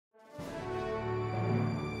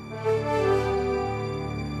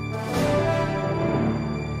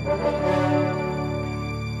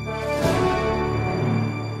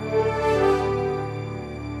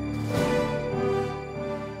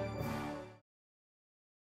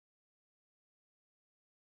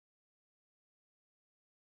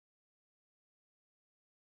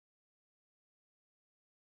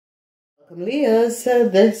Welcome, Leos.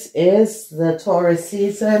 This is the Taurus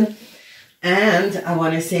season, and I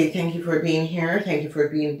want to say thank you for being here. Thank you for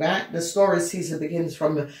being back. The Taurus season begins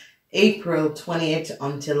from April 28th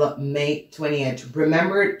until May 28th.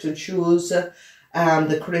 Remember to choose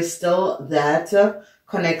the crystal that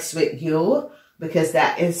connects with you, because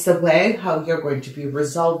that is the way how you're going to be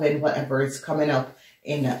resolving whatever is coming up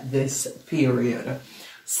in this period.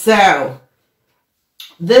 So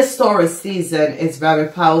this Taurus season is very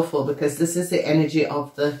powerful because this is the energy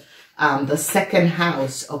of the second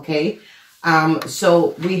house, okay?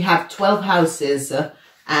 So we have 12 houses,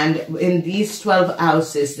 and in these 12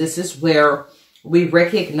 houses, this is where we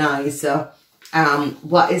recognize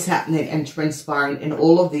what is happening and transpiring in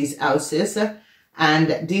all of these houses.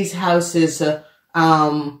 And these houses,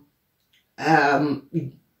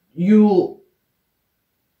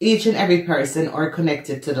 each and every person are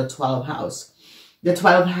connected to the 12th house. The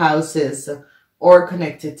 12 houses are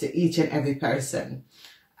connected to each and every person.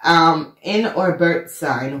 In our birth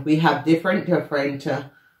sign, we have different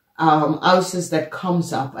houses that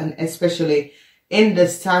comes up, and especially in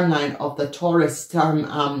this timeline of the Taurus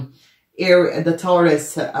timeline,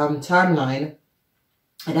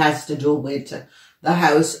 it has to do with the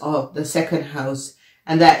house of the second house,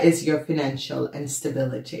 and that is your financial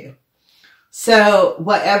instability. So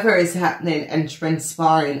whatever is happening and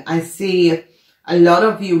transpiring, I see a lot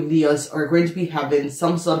of you Leos are going to be having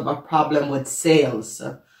some sort of a problem with sales.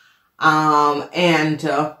 I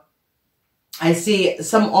see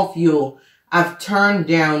some of you have turned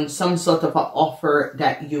down some sort of an offer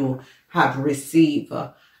that you have received.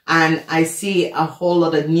 And I see a whole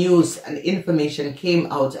lot of news and information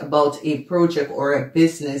came out about a project or a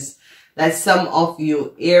business that some of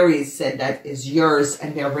you Aries said that is yours,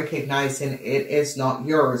 and they're recognizing it is not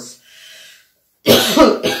yours.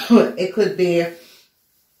 It could be a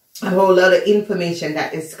whole lot of information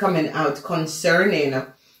that is coming out concerning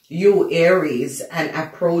you Aries and a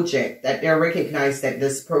project that they recognize that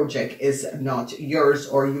this project is not yours,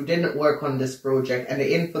 or you didn't work on this project and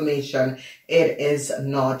the information, it is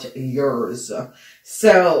not yours.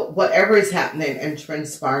 So whatever is happening and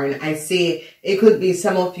transpiring, I see it could be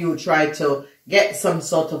some of you try to get some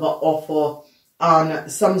sort of an offer on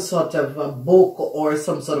some sort of a book or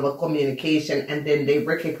some sort of a communication, and then they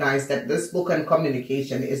recognize that this book and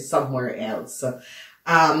communication is somewhere else.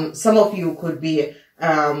 Some of you could be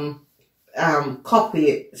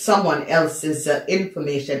copy someone else's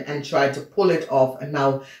information and try to pull it off, and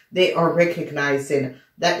now they are recognizing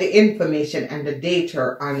that the information and the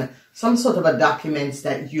data on some sort of a documents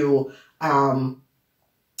that you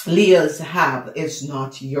Leos have is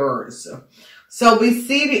not yours. So we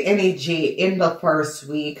see the energy in the first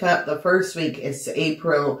week. The first week is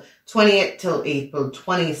April 28th till April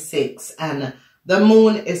 26th, and the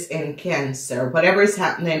moon is in Cancer. Whatever is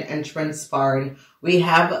happening and transpiring, we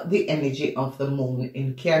have the energy of the moon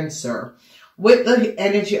in Cancer. With the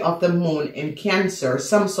energy of the moon in Cancer,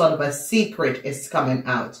 some sort of a secret is coming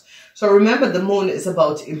out. So remember, the moon is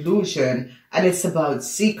about illusion and it's about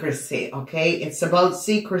secrecy, okay? It's about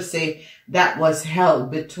secrecy that was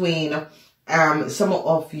held between some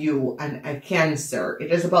of you and a Cancer.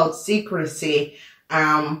 It is about secrecy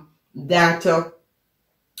that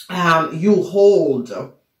you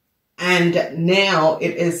hold, and now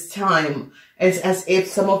it is time. It's as if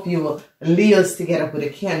some of you Leos together with a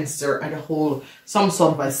Cancer and hold some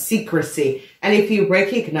sort of a secrecy, and if you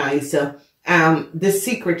recognize the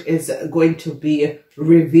secret is going to be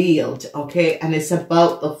revealed, okay? And it's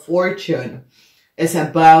about the fortune. It's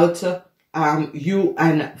about you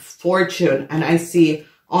and fortune, and I see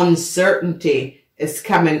uncertainty is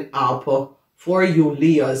coming up for you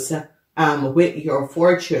Leos with your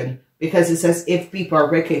fortune, because it's as if people are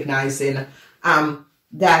recognizing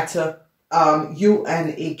that you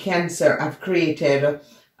and a Cancer have created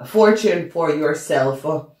a fortune for yourself,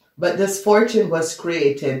 but this fortune was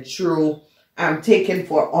created through taken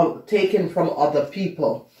from other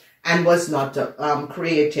people and was not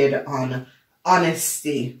created on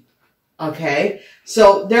honesty. Okay,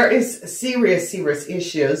 so there is serious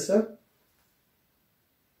issues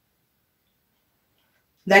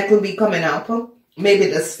that could be coming up. Maybe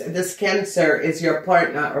this Cancer is your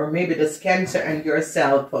partner, or maybe this Cancer and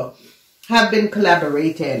yourself have been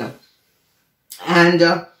collaborating,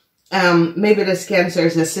 and maybe this Cancer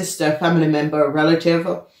is a sister, family member, relative.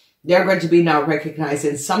 They're going to be now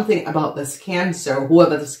recognizing something about this Cancer,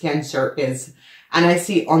 whoever this Cancer is, and I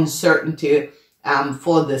see uncertainty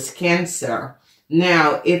for this Cancer.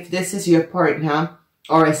 Now, if this is your partner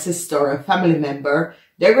or a sister or a family member,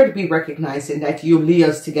 they're going to be recognizing that you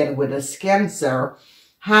Leos together with this Cancer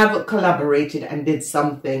have collaborated and did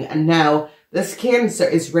something, and now this Cancer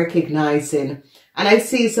is recognizing, and I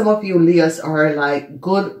see some of you Leos are like,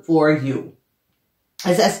 good for you.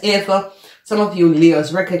 It's as if some of you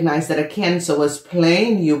Leos recognize that a Cancer was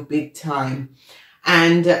playing you big time.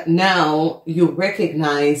 And now you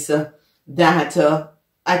recognize that a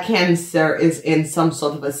Cancer is in some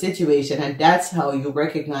sort of a situation. And that's how you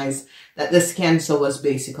recognize that this Cancer was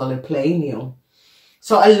basically playing you.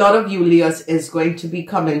 So a lot of you Leos is going to be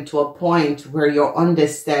coming to a point where you're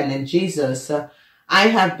understanding, Jesus, I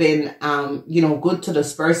have been, you know, good to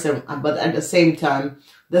this person. But at the same time,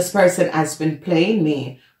 this person has been playing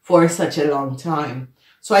me for such a long time.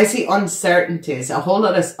 So I see uncertainties, a whole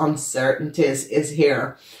lot of uncertainties is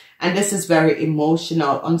here. And this is very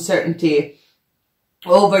emotional. Uncertainty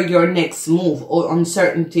over your next move, or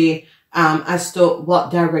uncertainty as to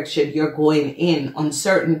what direction you're going in.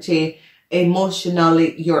 Uncertainty,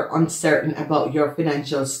 emotionally, you're uncertain about your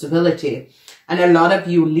financial stability. And a lot of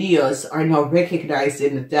you Leos are now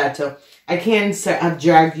recognizing that a Cancer have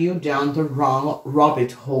dragged you down the wrong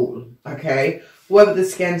rabbit hole, okay? Whoever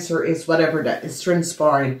this Cancer is, whatever that is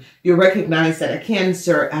transpiring, you recognize that a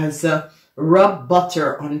Cancer has rubbed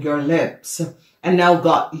butter on your lips and now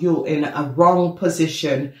got you in a wrong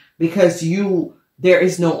position because there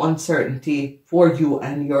is no uncertainty for you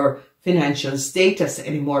and your financial status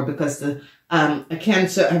anymore, because a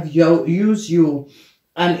Cancer have used you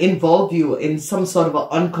and involved you in some sort of an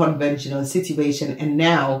unconventional situation, and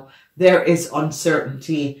now there is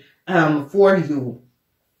uncertainty for you,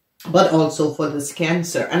 but also for this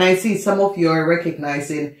Cancer. And I see some of you are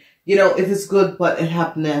recognizing, you know, it is good what it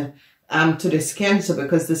happened to this Cancer,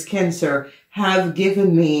 because this Cancer have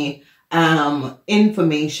given me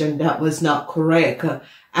information that was not correct.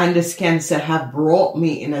 And this Cancer have brought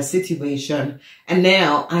me in a situation, and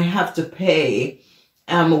now I have to pay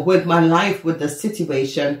with my life, with the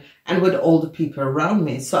situation, and with all the people around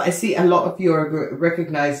me. So I see a lot of you are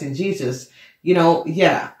recognizing, Jesus, you know,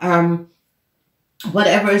 yeah,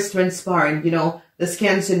 whatever is transpiring, you know, this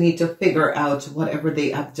Cancer need to figure out whatever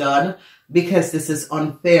they have done, because this is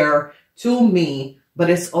unfair to me, but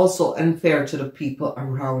it's also unfair to the people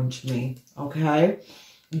around me, okay?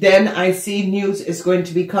 Then I see news is going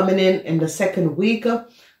to be coming in the second week,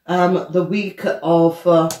 the week of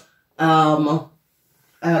the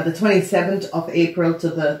 27th of April to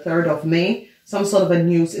the 3rd of May. Some sort of a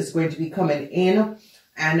news is going to be coming in.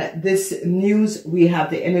 And this news, we have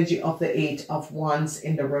the energy of the 8 of Wands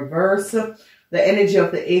in the reverse. The energy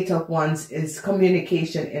of the 8 of Wands is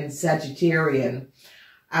communication in Sagittarian.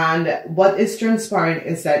 And what is transpiring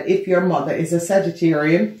is that if your mother is a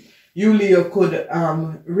Sagittarian, you Leo could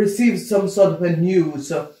receive some sort of a news.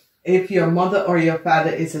 So if your mother or your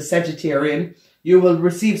father is a Sagittarian, you will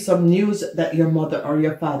receive some news that your mother or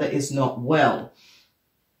your father is not well.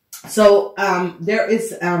 So there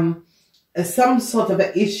is some sort of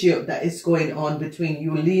an issue that is going on between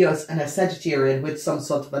you Leos and a Sagittarian with some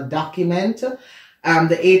sort of a document.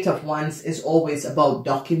 The 8 of Wands is always about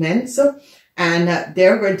documents. And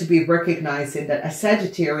they're going to be recognizing that a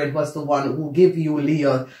Sagittarian was the one who gave you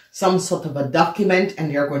Leo some sort of a document,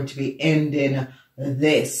 and they're going to be ending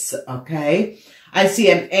this, okay? I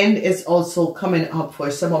see an end is also coming up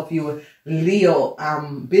for some of you Leo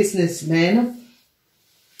businessmen,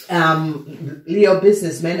 Leo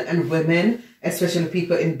businessmen and women, especially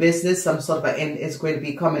people in business. Some sort of an end is going to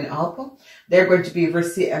be coming up. They're going to be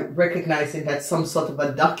recognizing that some sort of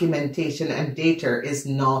a documentation and data is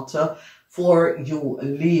not for you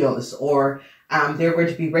Leos, or they're going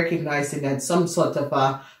to be recognizing that some sort of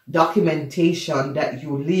a documentation that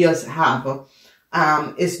you Leos have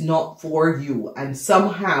is not for you. And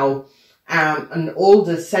somehow an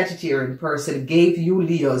older Sagittarian person gave you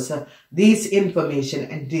Leos this information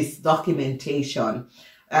and this documentation.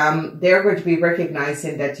 They're going to be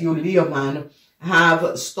recognizing that you Leo man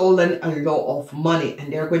have stolen a lot of money,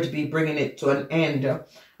 and they're going to be bringing it to an end.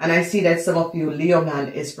 And I see that some of you Leo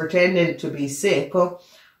man is pretending to be sick,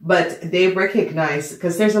 but they recognize,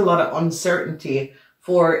 because there's a lot of uncertainty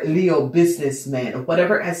for Leo businessmen,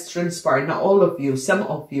 whatever has transpired. Not all of you, some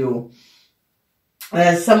of you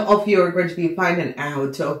are going to be finding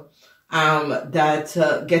out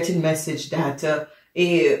that getting message that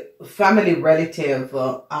a family relative,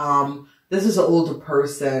 this is an older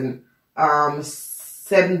person,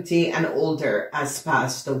 70 and older, has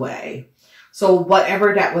passed away. So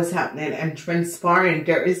whatever that was happening and transpiring,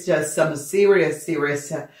 there is just some serious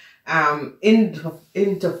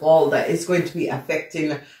interval that is going to be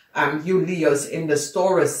affecting you Leos in the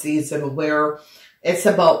Taurus season, where It's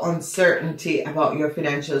about uncertainty about your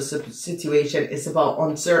financial situation. It's about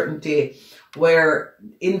uncertainty where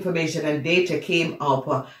information and data came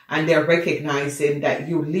up, and they're recognizing that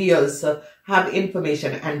you Leos have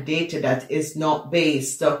information and data that is not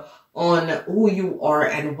based on who you are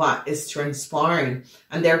and what is transpiring.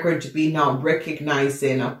 And they're going to be now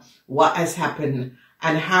recognizing what has happened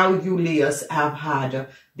and how you Leos have had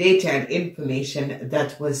data and information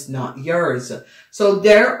that was not yours. So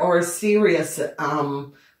there are serious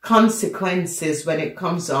consequences when it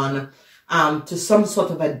comes on to some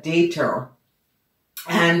sort of a data.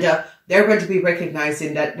 And they're going to be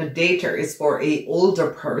recognizing that the data is for a older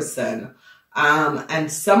person.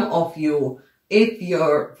 And some of you, if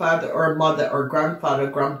your father or mother or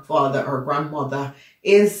grandfather or grandmother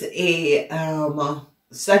is a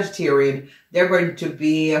Sagittarian, they're going to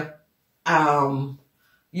be,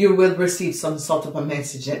 you will receive some sort of a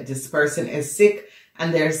message that this person is sick,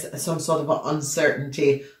 and there's some sort of an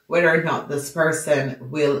uncertainty whether or not this person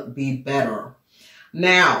will be better.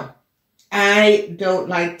 Now, I don't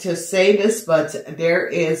like to say this, but there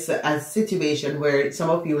is a situation where some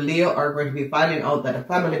of you Leo are going to be finding out that a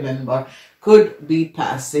family member could be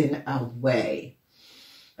passing away.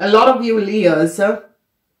 A lot of you Leos have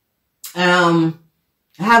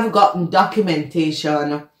gotten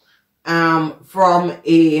documentation from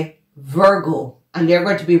a Virgo, and they're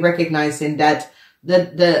going to be recognizing that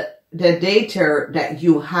the data that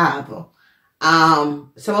you have,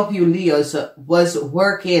 some of you Leos was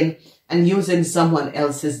working and using someone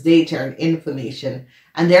else's data and information,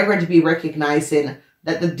 and they're going to be recognizing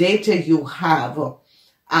that the data you have,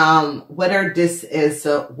 whether this is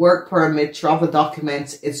work permit, travel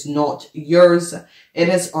documents, it's not yours. It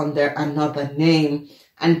is under another name,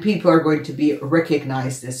 and people are going to be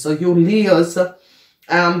recognize this. So you Leos,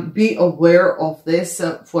 be aware of this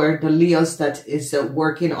for the Leos that is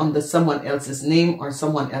working under someone else's name or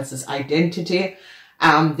someone else's identity.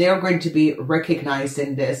 They're going to be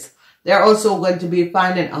recognizing this. They're also going to be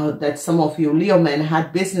finding out that some of you Leo men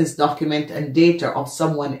had business document and data of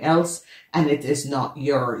someone else, and it is not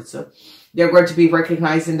yours. They're going to be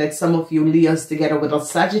recognizing that some of you Leos, together with a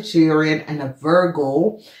Sagittarian and a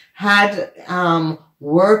Virgo, had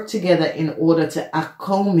worked together in order to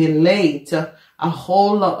accumulate a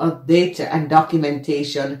whole lot of data and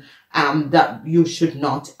documentation that you should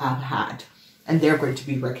not have had. And they're going to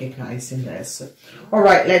be recognizing this. All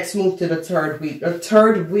right, let's move to the third week. The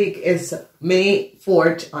third week is May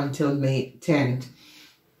 4th until May 10th.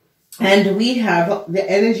 And we have the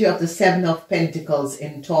energy of the Seven of Pentacles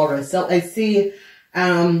in Taurus. So I see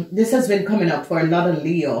this has been coming up for a lot of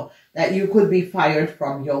Leo, that you could be fired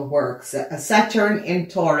from your works. Saturn in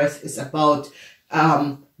Taurus is about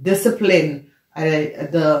discipline.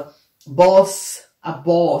 A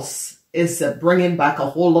boss is bringing back a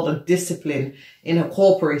whole lot of discipline in a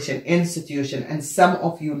corporation, institution, and some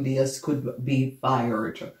of you Leos could be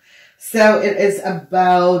fired. So it is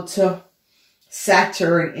about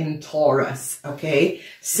Saturn in Taurus, okay?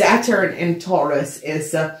 Saturn in Taurus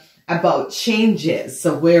is about changes.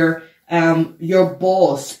 So where your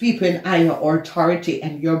boss, people in higher authority,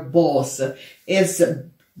 and your boss is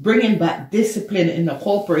bringing back discipline in the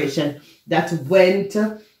corporation that went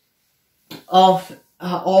off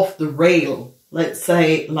the rail, let's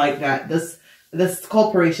say like that. This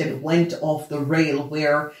corporation went off the rail,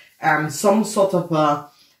 where some sort of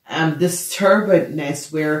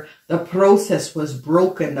disturbance, where the process was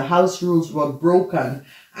broken, the house rules were broken.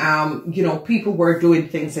 You know, people were doing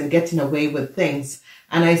things and getting away with things.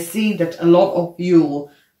 And I see that a lot of you,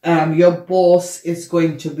 your boss is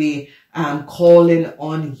going to be calling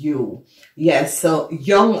on you. Yes, so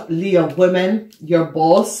young Leo women, your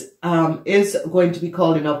boss is going to be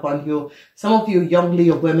calling up on you. Some of you young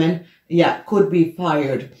Leo women, yeah, could be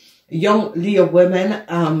fired. Young Leo women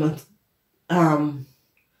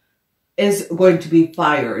is going to be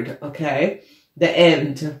fired, okay? The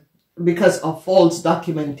end, because of false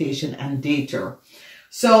documentation and data.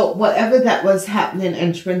 So whatever that was happening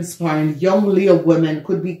and transpiring, young Leo women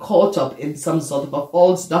could be caught up in some sort of a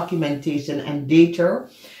false documentation and data.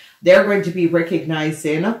 They're going to be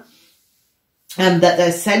recognizing that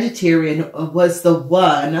the Sagittarian was the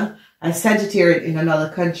one, a Sagittarian in another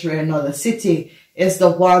country, another city, is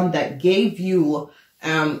the one that gave you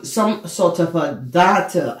some sort of a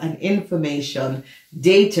data and information,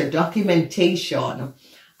 data, documentation,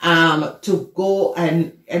 to go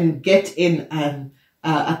and get in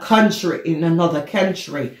a country, in another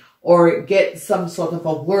country, or get some sort of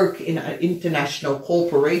a work in an international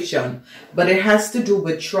corporation. But it has to do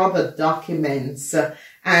with travel documents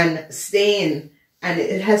and staying and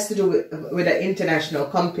it has to do with an international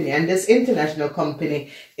company. And this international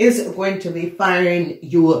company is going to be firing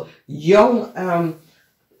you young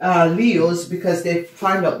Leos because they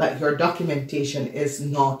find out that your documentation is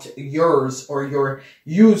not yours, or you're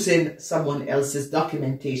using someone else's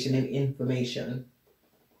documentation and information.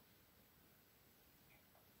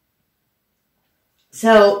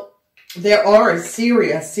 So there are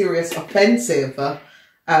serious offense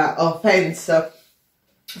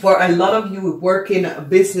for a lot of you working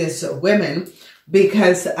business women,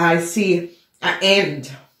 because I see an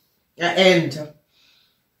end.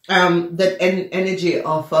 That energy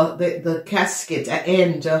of the casket, an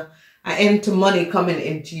end to money coming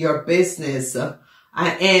into your business, an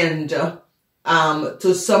end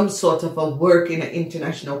to some sort of a work in an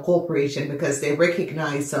international corporation, because they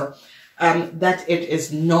recognize that it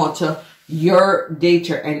is not your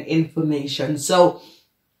data and information. So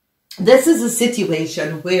this is a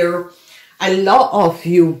situation where a lot of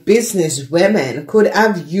you business women could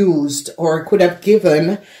have used or could have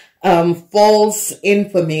given false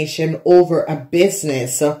information over a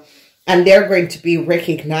business, and they're going to be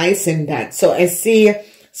recognizing that. So I see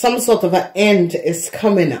some sort of an end is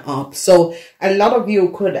coming up. So a lot of you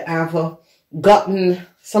could have gotten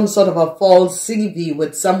some sort of a false CV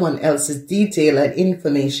with someone else's detail and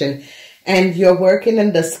information, and you're working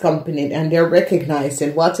in this company and they're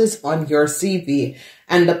recognizing what is on your CV,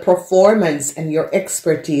 and the performance and your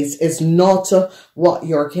expertise is not what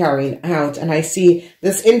you're carrying out. And I see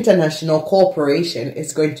this international corporation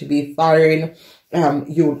is going to be firing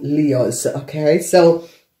you Leos. Okay, so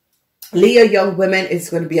Leo young women is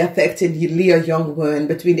going to be affecting you Leo young women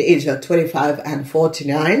between the age of 25 and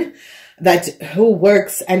 49. That who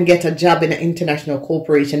works and get a job in an international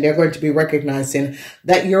corporation, they're going to be recognizing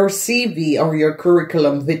that your CV or your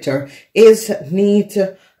curriculum vitae is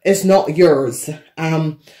not yours.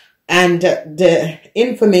 And the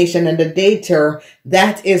information and the data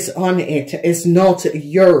that is on it is not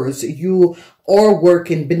yours. You are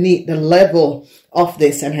working beneath the level of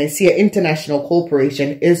this. And I see an international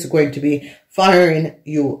corporation is going to be firing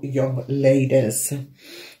you young ladies.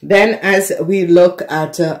 Then as we look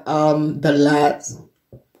at the last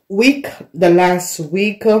week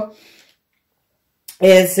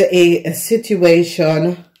is a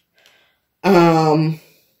situation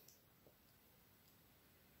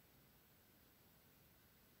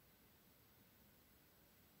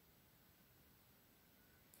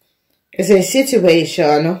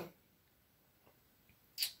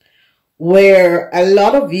where a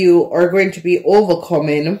lot of you are going to be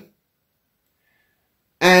overcoming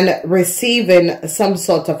and receiving some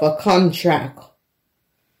sort of a contract.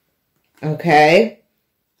 Okay.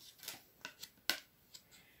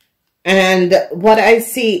 And what I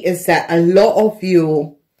see is that a lot of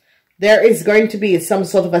you, there is going to be some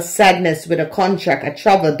sort of a sadness with a contract, a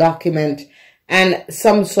travel document, and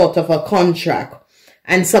some sort of a contract,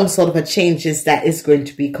 and some sort of a changes that is going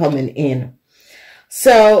to be coming in.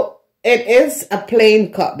 So it is a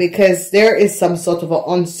plain cut, because there is some sort of an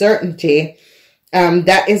uncertainty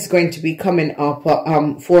that is going to be coming up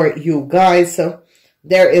for you guys. So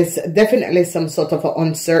there is definitely some sort of an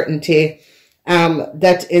uncertainty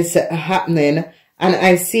that is happening. And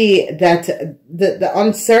I see that the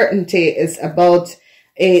uncertainty is about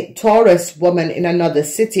a Taurus woman in another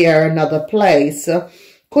city or another place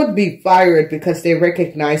could be fired because they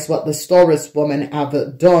recognize what the Taurus woman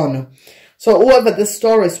have done. So whoever the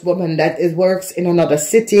Taurus woman that works in another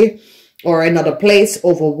city or another place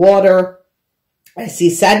over water, I see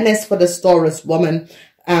sadness for the Taurus woman,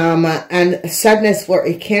 and sadness for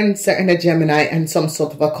a Cancer and a Gemini, and some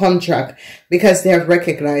sort of a contract, because they have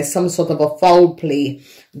recognized some sort of a foul play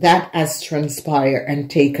that has transpired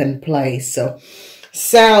and taken place.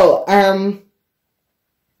 So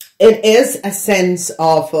it is a sense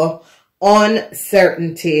of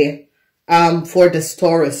uncertainty for this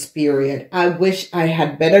Taurus period. I wish I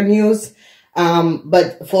had better news.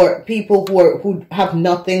 But for people who have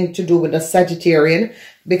nothing to do with a Sagittarian,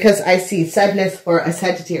 because I see sadness for a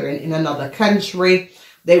Sagittarian in another country,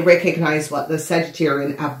 they recognize what the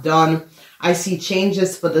Sagittarian have done. I see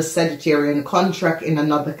changes for the Sagittarian contract in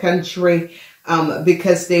another country,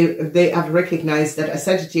 because they have recognized that a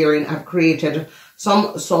Sagittarian have created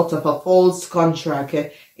some sort of a false contract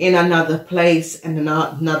in another place and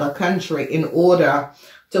another country in order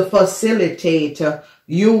to facilitate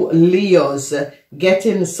you Leos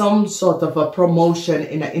getting some sort of a promotion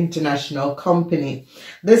in an international company.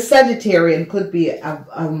 The Sagittarian could be a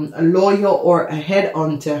lawyer or a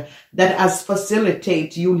headhunter that has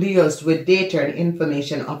facilitated you Leos with data and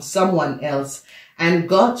information of someone else and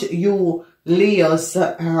got you Leos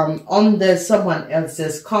under someone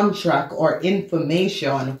else's contract or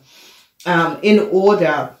information in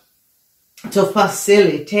order to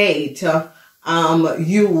facilitate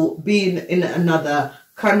you being in another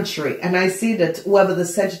country. And I see that whoever the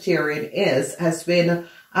Sagittarian is has been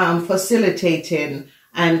facilitating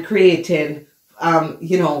and creating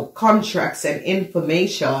contracts and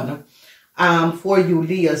information for you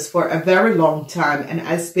Leos for a very long time. And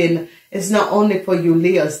it's not only for you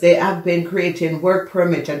Leos, they have been creating work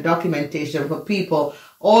permit and documentation for people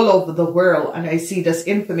all over the world. And I see this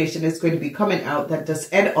information is going to be coming out that this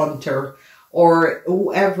headhunter or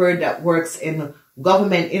whoever that works in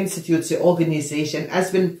government institutes or organization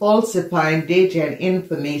has been falsifying data and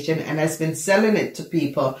information and has been selling it to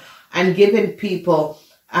people and giving people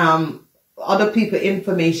other people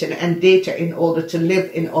information and data in order to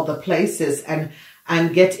live in other places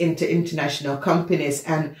and get into international companies.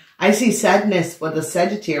 And I see sadness for the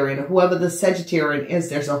Sagittarian. Whoever the Sagittarian is,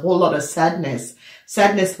 there's a whole lot of sadness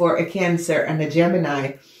for a Cancer and a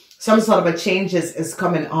Gemini. Some sort of a changes is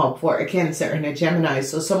coming up for a Cancer and a Gemini.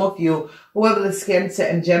 So some of you, whoever this Cancer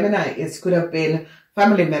and Gemini is, could have been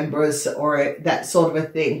family members or that sort of a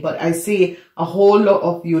thing. But I see a whole lot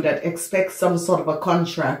of you that expect some sort of a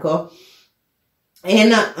contract in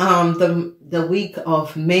the week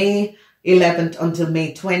of May 11th until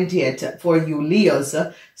May 20th for you Leos.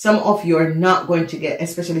 Some of you are not going to get,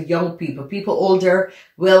 especially young people. People older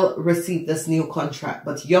will receive this new contract,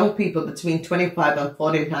 but young people between 25 and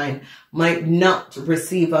 49 might not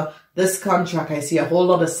receive this contract. I see a whole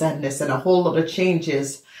lot of sadness and a whole lot of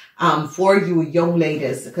changes for you young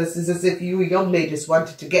ladies, because it's as if you young ladies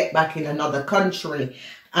wanted to get back in another country.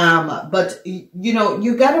 But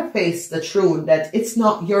you gotta face the truth that it's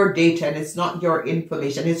not your data and it's not your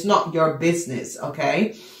information. It's not your business.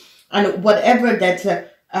 Okay. And whatever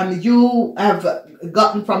that, you have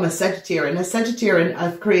gotten from a Sagittarian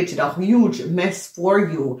has created a huge mess for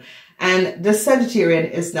you. And the Sagittarian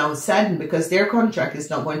is now saddened because their contract is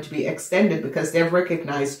not going to be extended because they've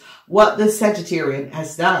recognized what the Sagittarian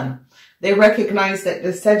has done. They recognize that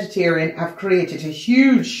the Sagittarian have created a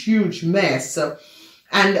huge mess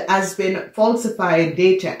and has been falsifying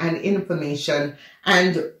data and information,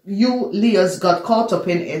 and you Leos got caught up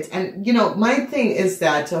in it. And my thing is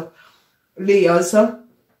that Leos,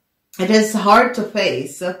 it is hard to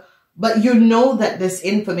face, but you know that this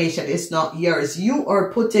information is not yours. You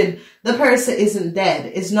are putting, the person isn't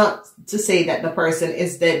dead. It's not to say that the person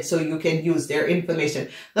is dead so you can use their information.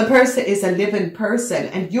 The person is a living person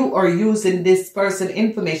and you are using this person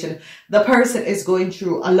information. The person is going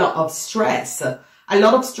through a lot of stress.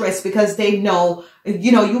 Because they know,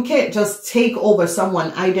 you can't just take over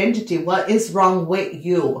someone's identity. What is wrong with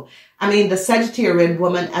you? I mean, the Sagittarian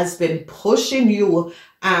woman has been pushing you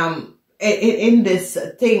in this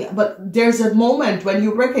thing, but there's a moment when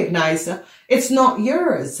you recognize it's not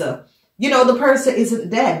yours. The person isn't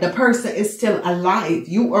dead. The person is still alive.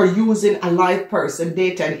 You are using a live person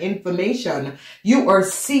data and information. You are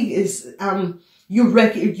you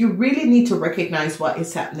really need to recognize what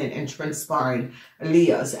is happening and transpiring,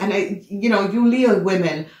 Leos. And you Leo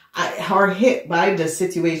women are hit by the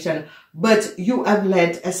situation, but you have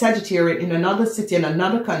let a Sagittarian in another city, in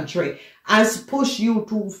another country, has pushed you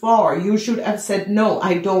too far. You should have said, no,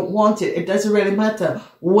 I don't want it. It doesn't really matter.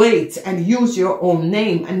 Wait and use your own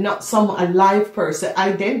name and not some alive person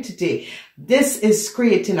identity. This is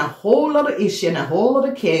creating a whole lot of issue and a whole lot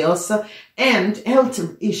of chaos and health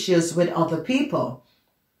issues with other people.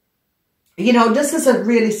 This is a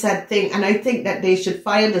really sad thing. And I think that they should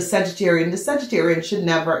fire the Sagittarian. The Sagittarian should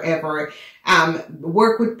never, ever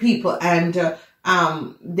work with people and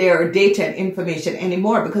their data and information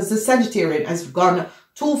anymore, because the Sagittarian has gone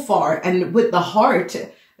too far. And with the heart,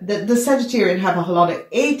 the Sagittarian have a lot of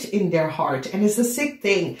hate in their heart, and it's a sick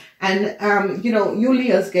thing. And you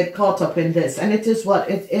Leos get caught up in this, and it is what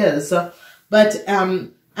it is. But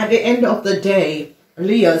at the end of the day,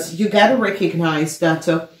 Leos, you gotta recognize that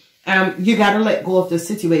you gotta let go of the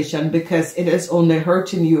situation, because it is only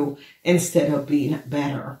hurting you instead of being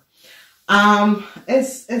better.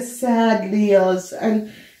 It's sad, Leos.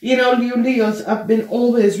 And you Leos have been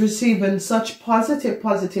always receiving such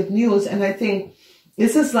positive news, and I think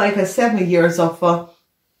this is like a 7 years of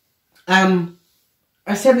 7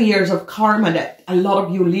 years of karma that a lot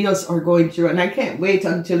of you Leos are going through. And I can't wait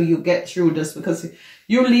until you get through this, because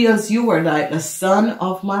you Leos, you were like the sun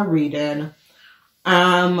of my reading.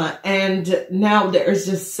 And now there's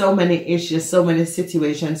just so many issues, so many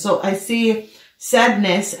situations. So I see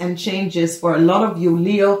sadness and changes for a lot of you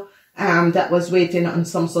Leo that was waiting on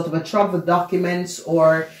some sort of a travel documents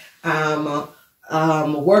or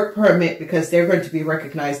work permit, because they're going to be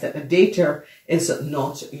recognized that the data is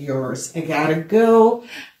not yours. I gotta go.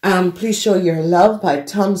 Please show your love by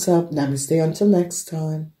thumbs up. Namaste until next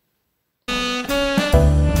time.